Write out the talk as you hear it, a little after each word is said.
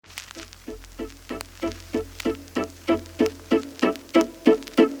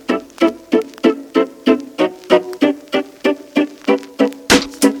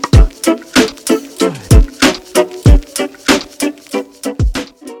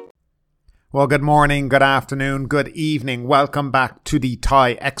Well, good morning, good afternoon, good evening. Welcome back to the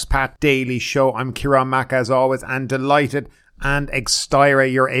Thai Expat Daily Show. I'm Kieran Mack as always and delighted and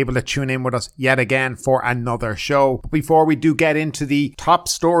excited you're able to tune in with us yet again for another show. Before we do get into the top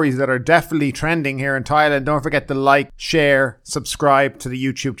stories that are definitely trending here in Thailand, don't forget to like, share, subscribe to the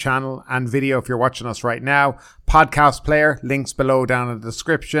YouTube channel and video if you're watching us right now. Podcast player, links below down in the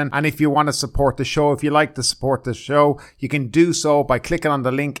description. And if you want to support the show, if you like to support the show, you can do so by clicking on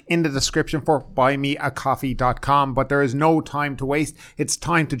the link in the description for buymeacoffee.com. But there is no time to waste. It's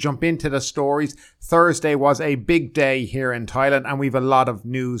time to jump into the stories. Thursday was a big day here in Thailand and we've a lot of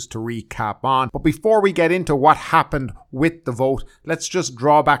news to recap on. But before we get into what happened with the vote, let's just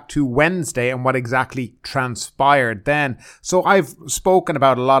draw back to Wednesday and what exactly transpired then. So I've spoken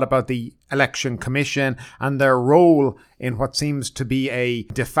about a lot about the Election Commission and their role in what seems to be a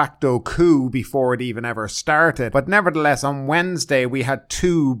de facto coup before it even ever started. But nevertheless, on Wednesday, we had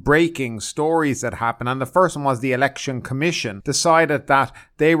two breaking stories that happened. And the first one was the Election Commission decided that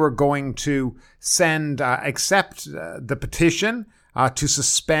they were going to accept the petition to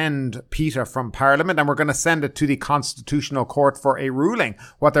suspend Pita from Parliament, and we're going to send it to the Constitutional Court for a ruling.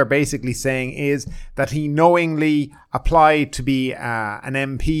 What they're basically saying is that he knowingly applied to be an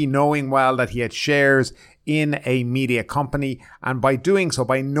MP, knowing well that he had shares in a media company, and by doing so,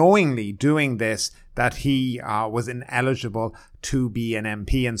 by knowingly doing this, that he was ineligible to be an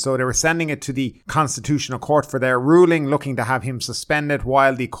MP. And so they were sending it to the Constitutional Court for their ruling, looking to have him suspended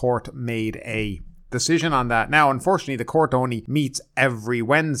while the court made a decision on that. Now, unfortunately, the court only meets every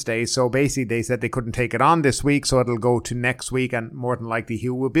Wednesday, so basically they said they couldn't take it on this week, so it'll go to next week, and more than likely he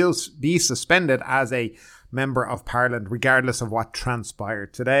will be suspended as a member of Parliament regardless of what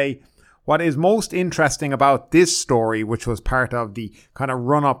transpired today. What is most interesting about this story, which was part of the kind of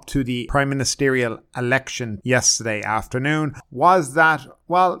run-up to the prime ministerial election yesterday afternoon, was that,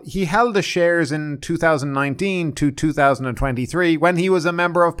 well, he held the shares in 2019 to 2023 when he was a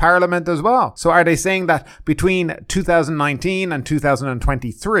member of Parliament as well. So are they saying that between 2019 and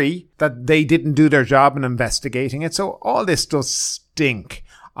 2023 that they didn't do their job in investigating it? So all this does stink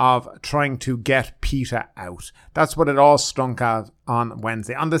of trying to get Pita out. That's what it all stunk out on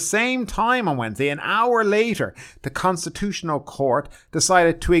Wednesday. On the same time on Wednesday, an hour later, the Constitutional Court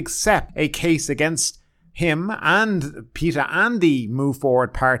decided to accept a case against him and Pita and the Move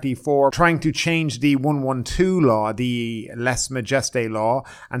Forward Party for trying to change the 112 law, the Lese Majeste law,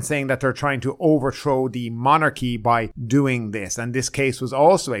 and saying that they're trying to overthrow the monarchy by doing this. And this case was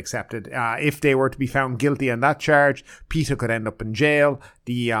also accepted. If they were to be found guilty on that charge, Pita could end up in jail.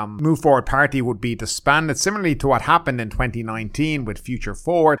 The Move Forward Party would be disbanded, similarly to what happened in 2019 with Future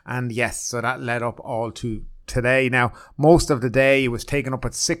Forward. And yes, so that led up all to today. Now, most of the day was taken up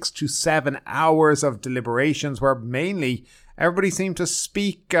with 6 to 7 hours of deliberations where mainly everybody seemed to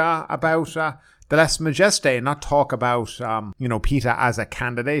speak about the Lese Majeste and not talk about, Pita as a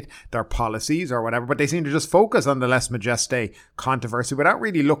candidate, their policies or whatever, but they seem to just focus on the Lese Majeste controversy without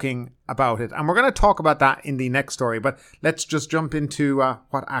really looking about it. And we're going to talk about that in the next story, but let's just jump into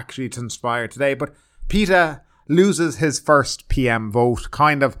what actually transpired today. But Pita loses his first PM vote.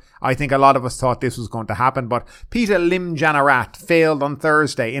 I think a lot of us thought this was going to happen, but Pita Limjaroenrat failed on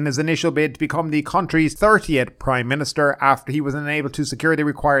Thursday in his initial bid to become the country's 30th Prime Minister after he was unable to secure the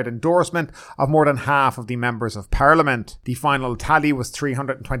required endorsement of more than half of the members of Parliament. The final tally was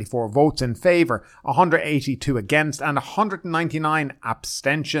 324 votes in favour, 182 against and 199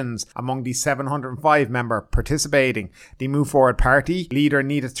 abstentions among the 705 members participating. The Move Forward Party leader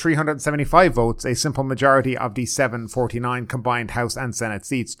needed 375 votes, a simple majority of the 749 combined House and Senate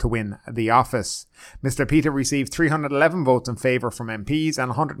seats to win the office. Mr. Pita received 311 votes in favour from MPs and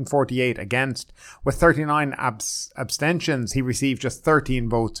 148 against. With 39 abstentions, he received just 13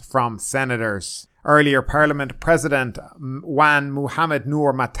 votes from senators. Earlier, Parliament President Wan Muhammad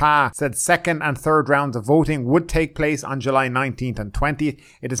Noor Matha said second and third rounds of voting would take place on July 19th and 20th.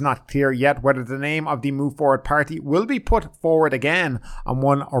 It is not clear yet whether the name of the Move Forward Party will be put forward again on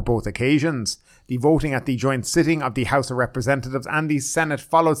one or both occasions. The voting at the joint sitting of the House of Representatives and the Senate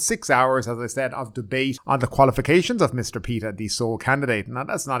followed 6 hours, as I said, of debate on the qualifications of Mr. Pita, the sole candidate. Now,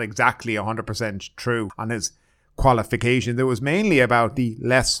 that's not exactly 100% true on his qualifications. It was mainly about the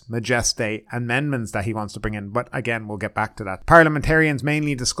Lese Majeste amendments that he wants to bring in, but again, we'll get back to that. Parliamentarians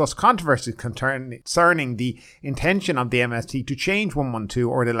mainly discussed controversies concerning the intention of the MST to change 112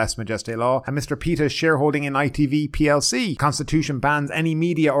 or the Lese Majeste law and Mr. Pita's shareholding in ITV PLC. Constitution bans any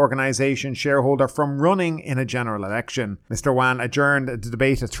media organisation shareholder from running in a general election. Mr. Wan adjourned the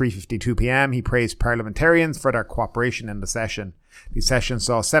debate at 3:52 p.m. He praised parliamentarians for their cooperation in the session. The session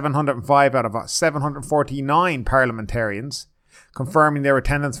saw 705 out of 749 parliamentarians confirming their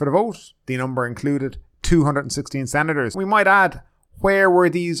attendance for the vote. The number included 216 senators. We might add, where were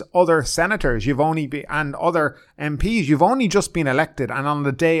these other senators and other MPs? You've only just been elected, and on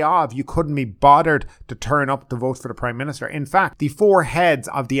the day of, you couldn't be bothered to turn up to vote for the Prime Minister. In fact, the 4 heads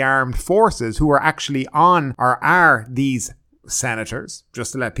of the armed forces who are actually on or are these senators,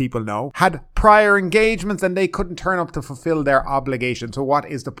 just to let people know, had prior engagements and they couldn't turn up to fulfill their obligation. So what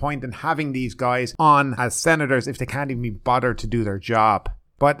is the point in having these guys on as senators if they can't even be bothered to do their job?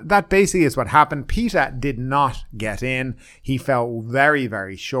 But that basically is what happened. Pita did not get in. He fell very,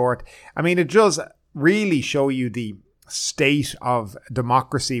 very short. I mean, it does really show you the state of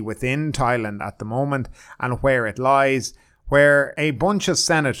democracy within Thailand at the moment and where it lies, where a bunch of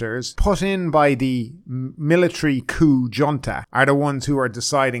senators put in by the military coup junta are the ones who are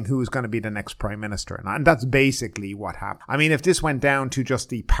deciding who is going to be the next Prime Minister. And that's basically what happened. I mean, if this went down to just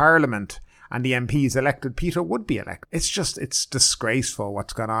the parliament and the MPs elected, Pita would be elected. It's disgraceful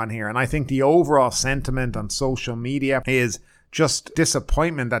what's gone on here. And I think the overall sentiment on social media is just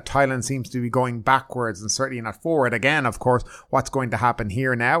disappointment that Thailand seems to be going backwards and certainly not forward. Again, of course, what's going to happen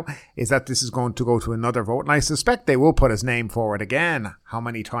here now is that this is going to go to another vote. And I suspect they will put his name forward again. How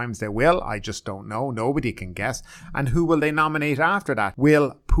many times they will, I just don't know. Nobody can guess. And who will they nominate after that?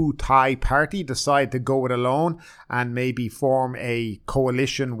 Will Pita Party decide to go it alone and maybe form a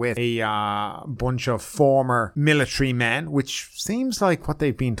coalition with a bunch of former military men, which seems like what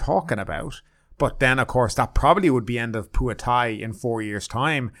they've been talking about? But then, of course, that probably would be end of Pheu Thai in 4 years'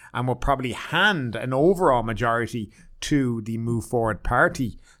 time and will probably hand an overall majority to the Move Forward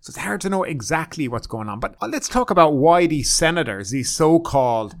Party. So it's hard to know exactly what's going on. But let's talk about why these senators, these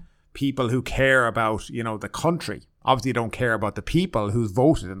so-called people who care about, the country, obviously don't care about the people who's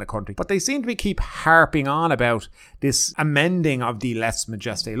voted in the country, but they seem to keep harping on about this amending of the Lèse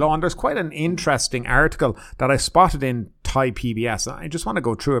Majesté law. And there's quite an interesting article that I spotted in Thai PBS. I just want to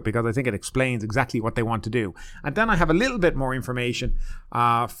go through it because I think it explains exactly what they want to do. And then I have a little bit more information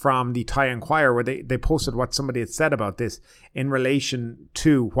from the Thai Enquirer where they posted what somebody had said about this in relation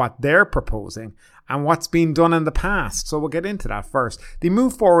to what they're proposing and what's been done in the past. So we'll get into that first. The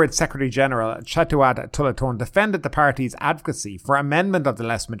Move Forward Secretary General Chatuad Tulaton defended the party's advocacy for amendment of the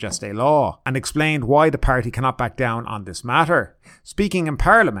Lèse Majesté law and explained why the party cannot back down on this matter. Speaking in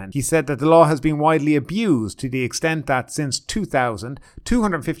Parliament, he said that the law has been widely abused to the extent that since 2000,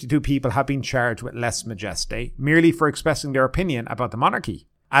 252 people have been charged with Lèse Majesté merely for expressing their opinion about the monarchy.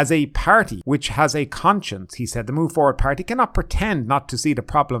 As a party which has a conscience, he said, the Move Forward Party cannot pretend not to see the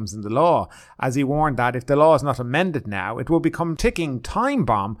problems in the law, as he warned that if the law is not amended now, it will become a ticking time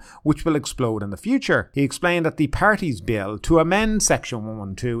bomb which will explode in the future. He explained that the party's bill to amend Section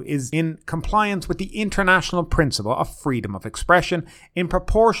 112 is in compliance with the international principle of freedom of expression in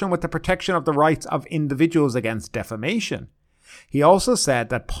proportion with the protection of the rights of individuals against defamation. He also said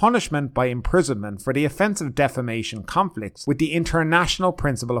that punishment by imprisonment for the offence of defamation conflicts with the international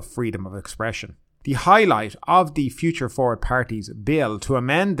principle of freedom of expression. The highlight of the Future Forward Party's bill to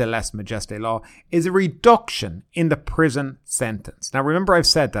amend the Lèse Majesté law is a reduction in the prison sentence. Now remember I've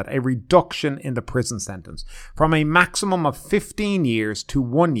said that, a reduction in the prison sentence from a maximum of 15 years to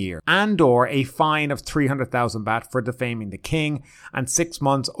 1 year and or a fine of 300,000 baht for defaming the king and 6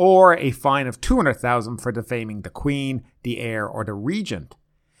 months or a fine of 200,000 for defaming the queen, the heir or the regent.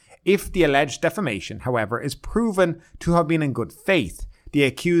 If the alleged defamation, however, is proven to have been in good faith, the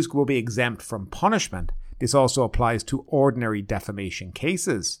accused will be exempt from punishment. This also applies to ordinary defamation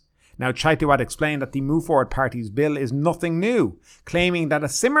cases. Now, Chaituat explained that the Move Forward Party's bill is nothing new, claiming that a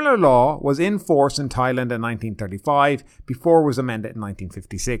similar law was in force in Thailand in 1935 before it was amended in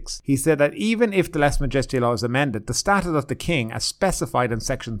 1956. He said that even if the Lèse Majesté law is amended, the status of the king, as specified in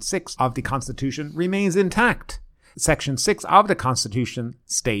Section 6 of the Constitution, remains intact. Section 6 of the Constitution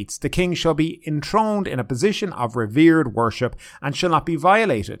states, the king shall be enthroned in a position of revered worship and shall not be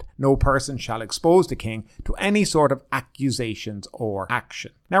violated. No person shall expose the king to any sort of accusations or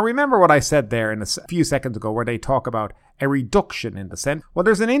action. Now remember what I said there in a few seconds ago where they talk about a reduction in the sentence. Well,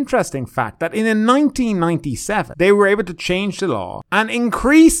 there's an interesting fact that in 1997, they were able to change the law and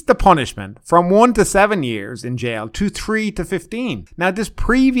increase the punishment from 1 to 7 years in jail to 3 to 15. Now, this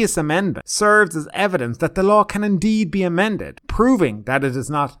previous amendment serves as evidence that the law can indeed be amended, proving that it is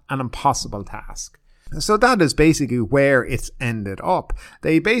not an impossible task. So that is basically where it's ended up.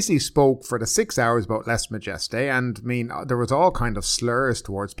 They basically spoke for the 6 hours about Lèse Majesté, and I mean, there was all kind of slurs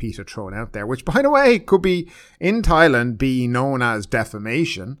towards Pita thrown out there, which by the way could be in Thailand be known as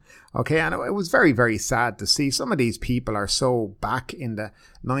defamation. Okay, and it was very, very sad to see some of these people are so back in the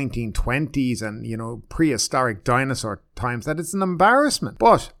 1920s and, prehistoric dinosaur times that it's an embarrassment.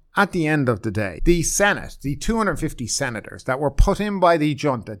 But at the end of the day, the Senate, the 250 senators that were put in by the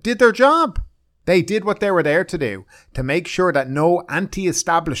junta, did their job. They did what they were there to do, to make sure that no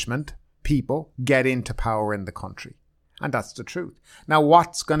anti-establishment people get into power in the country. And that's the truth. Now,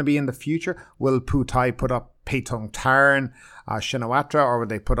 what's going to be in the future? Will Pita put up Pita Shinawatra, or will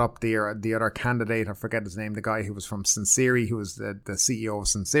they put up the other candidate? I forget his name, the guy who was from Sinceri, who was the CEO of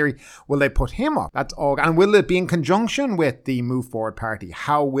Sinceri. Will they put him up? That's all. And will it be in conjunction with the Move Forward Party?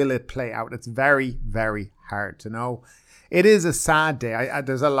 How will it play out? It's very, very hard to know. It is a sad day.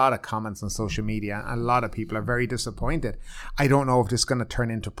 There's a lot of comments on social media. A lot of people are very disappointed. I don't know if this is going to turn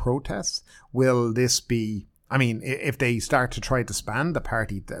into protests. Will this be... I mean, if they start to try to disband the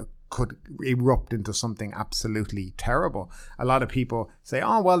party, that could erupt into something absolutely terrible. A lot of people say,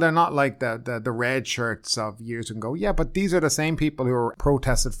 oh, well, they're not like the red shirts of years ago. Yeah, but these are the same people who were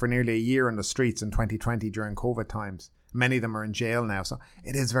protested for nearly a year in the streets in 2020 during COVID times. Many of them are in jail now. So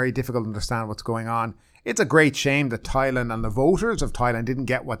it is very difficult to understand what's going on. It's a great shame that Thailand and the voters of Thailand didn't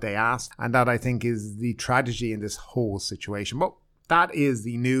get what they asked. And that, I think, is the tragedy in this whole situation. But that is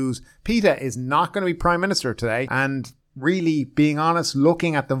the news. Pita is not going to be Prime Minister today. And really, being honest,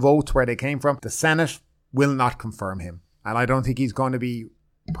 looking at the votes where they came from, the Senate will not confirm him. And I don't think he's going to be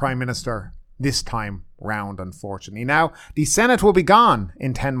Prime Minister this time round, unfortunately. Now, the Senate will be gone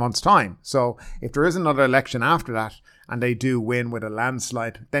in 10 months' time. So if there is another election after that and they do win with a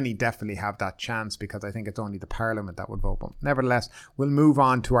landslide, then he definitely have that chance, because I think it's only the Parliament that would vote. But nevertheless, we'll move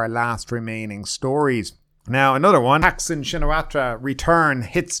on to our last remaining stories. Now, another one, Thaksin Shinawatra return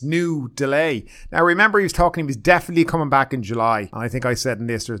hits new delay. Now, remember, he was definitely coming back in July. And I think I said in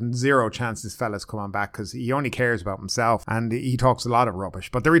this, there's zero chance this fella's coming back, because he only cares about himself and he talks a lot of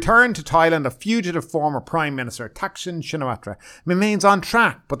rubbish. But the return to Thailand of fugitive former Prime Minister Thaksin Shinawatra remains on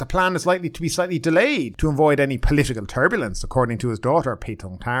track, but the plan is likely to be slightly delayed to avoid any political turbulence, according to his daughter,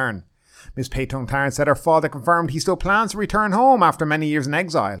 Paetongtarn. Ms. Paetongtarn said her father confirmed he still plans to return home after many years in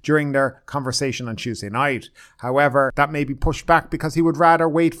exile during their conversation on Tuesday night. However, that may be pushed back because he would rather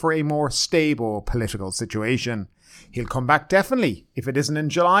wait for a more stable political situation. He'll come back definitely. If it isn't in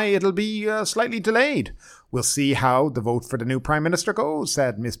July, it'll be slightly delayed. We'll see how the vote for the new Prime Minister goes,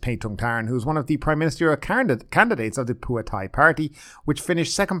 said Ms. Paetongtarn, who's one of the Prime Ministerial candidates of the Pheu Thai Party, which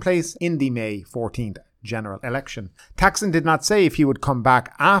finished second place in the May 14th general election. Thaksin did not say if he would come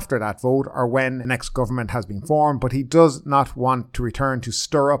back after that vote or when the next government has been formed, but he does not want to return to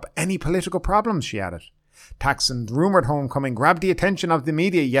stir up any political problems, she added. Thaksin's rumoured homecoming grabbed the attention of the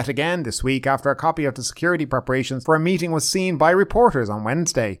media yet again this week after a copy of the security preparations for a meeting was seen by reporters on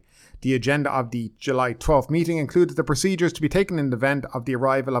Wednesday. The agenda of the July 12th meeting included the procedures to be taken in the event of the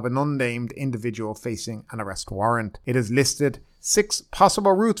arrival of an unnamed individual facing an arrest warrant. It is listed 6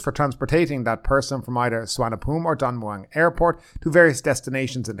 possible routes for transporting that person from either Suvarnabhumi or Don Mueang Airport to various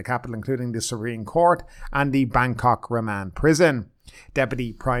destinations in the capital, including the Supreme Court and the Bangkok Remand Prison.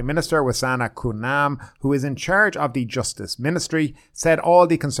 Deputy Prime Minister Wasana Khunam, who is in charge of the Justice Ministry, said all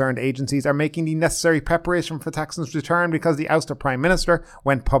the concerned agencies are making the necessary preparation for Thaksin's return because the ousted Prime Minister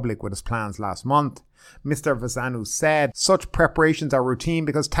went public with his plans last month. Mr. Vasanu said such preparations are routine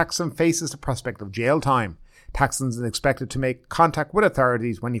because Thaksin faces the prospect of jail time. Thaksin is expected to make contact with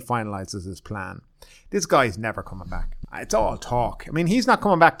authorities when he finalises his plan. This guy's never coming back. It's all talk. I mean, he's not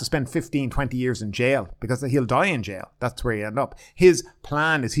coming back to spend 15, 20 years in jail because he'll die in jail. That's where he end up. His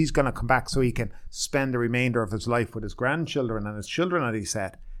plan is he's going to come back so he can spend the remainder of his life with his grandchildren and his children, as he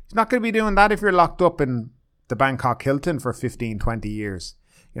said. He's not going to be doing that if you're locked up in the Bangkok Hilton for 15, 20 years.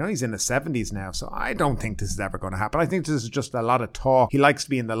 You know, he's in his 70s now, so I don't think this is ever going to happen. I think this is just a lot of talk. He likes to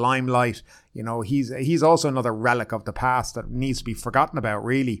be in the limelight. You know, he's also another relic of the past that needs to be forgotten about,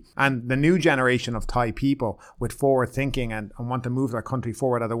 really. And the new generation of Thai people with forward thinking and want to move their country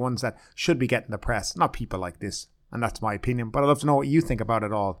forward are the ones that should be getting the press, not people like this. And that's my opinion. But I'd love to know what you think about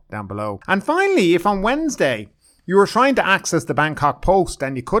it all down below. And finally, if on Wednesday you were trying to access the Bangkok Post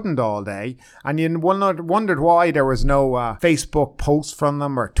and you couldn't all day, and you wondered why there was no Facebook posts from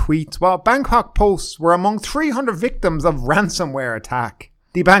them or tweets, well, Bangkok Posts were among 300 victims of ransomware attack.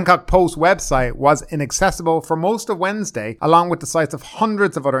 The Bangkok Post website was inaccessible for most of Wednesday, along with the sites of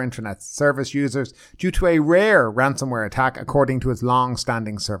hundreds of other internet service users, due to a rare ransomware attack, according to its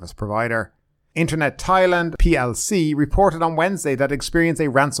long-standing service provider. Internet Thailand PLC reported on Wednesday that it experienced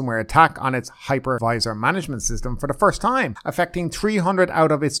a ransomware attack on its hypervisor management system for the first time, affecting 300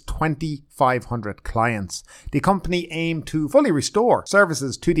 out of its 2,500 clients. The company aimed to fully restore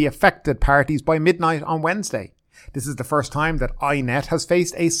services to the affected parties by midnight on Wednesday. This is the first time that iNet has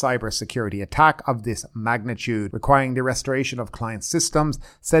faced a cybersecurity attack of this magnitude, requiring the restoration of client systems,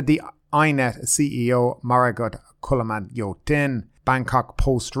 said the iNet CEO Maragut Kulaman Yotin. Bangkok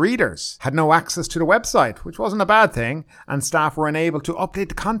Post readers had no access to the website, which wasn't a bad thing, and staff were unable to update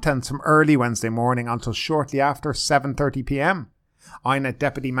the contents from early Wednesday morning until shortly after 7:30 p.m. INET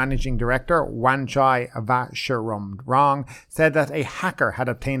Deputy Managing Director Wanchai Avasharumrong said that a hacker had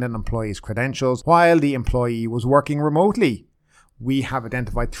obtained an employee's credentials while the employee was working remotely. We have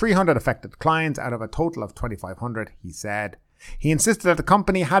identified 300 affected clients out of a total of 2,500, he said. He insisted that the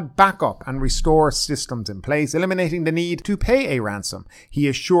company had backup and restore systems in place, eliminating the need to pay a ransom. He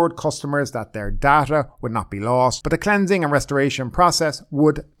assured customers that their data would not be lost, but the cleansing and restoration process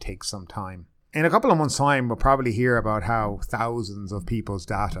would take some time. In a couple of months' time, we'll probably hear about how thousands of people's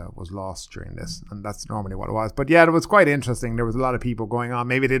data was lost during this, and that's normally what it was. But yeah, it was quite interesting. There was a lot of people going on.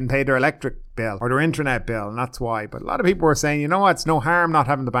 Maybe they didn't pay their electric bill or their internet bill, and that's why. But a lot of people were saying, you know what, it's no harm not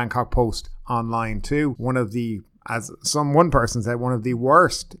having the Bangkok Post online too. One person said, one of the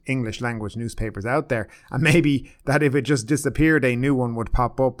worst English language newspapers out there. And maybe that if it just disappeared, a new one would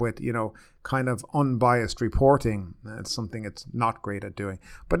pop up with, kind of unbiased reporting. It's something it's not great at doing.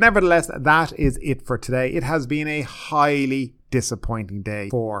 But nevertheless, that is it for today. It has been a highly disappointing day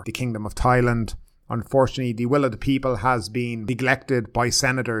for the Kingdom of Thailand. Unfortunately, the will of the people has been neglected by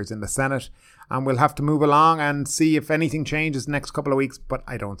senators in the Senate. And we'll have to move along and see if anything changes the next couple of weeks, but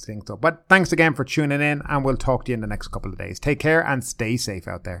I don't think so. But thanks again for tuning in, and we'll talk to you in the next couple of days. Take care and stay safe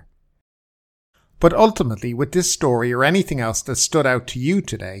out there. But ultimately, with this story or anything else that stood out to you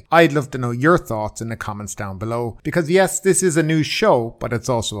today, I'd love to know your thoughts in the comments down below. Because yes, this is a news show, but it's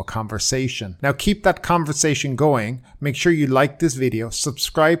also a conversation. Now keep that conversation going. Make sure you like this video,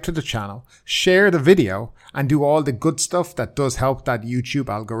 subscribe to the channel, share the video, and do all the good stuff that does help that YouTube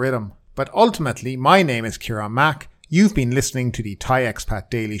algorithm. But ultimately, my name is Kieran Mack. You've been listening to the Thai Expat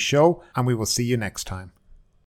Daily Show, and we will see you next time.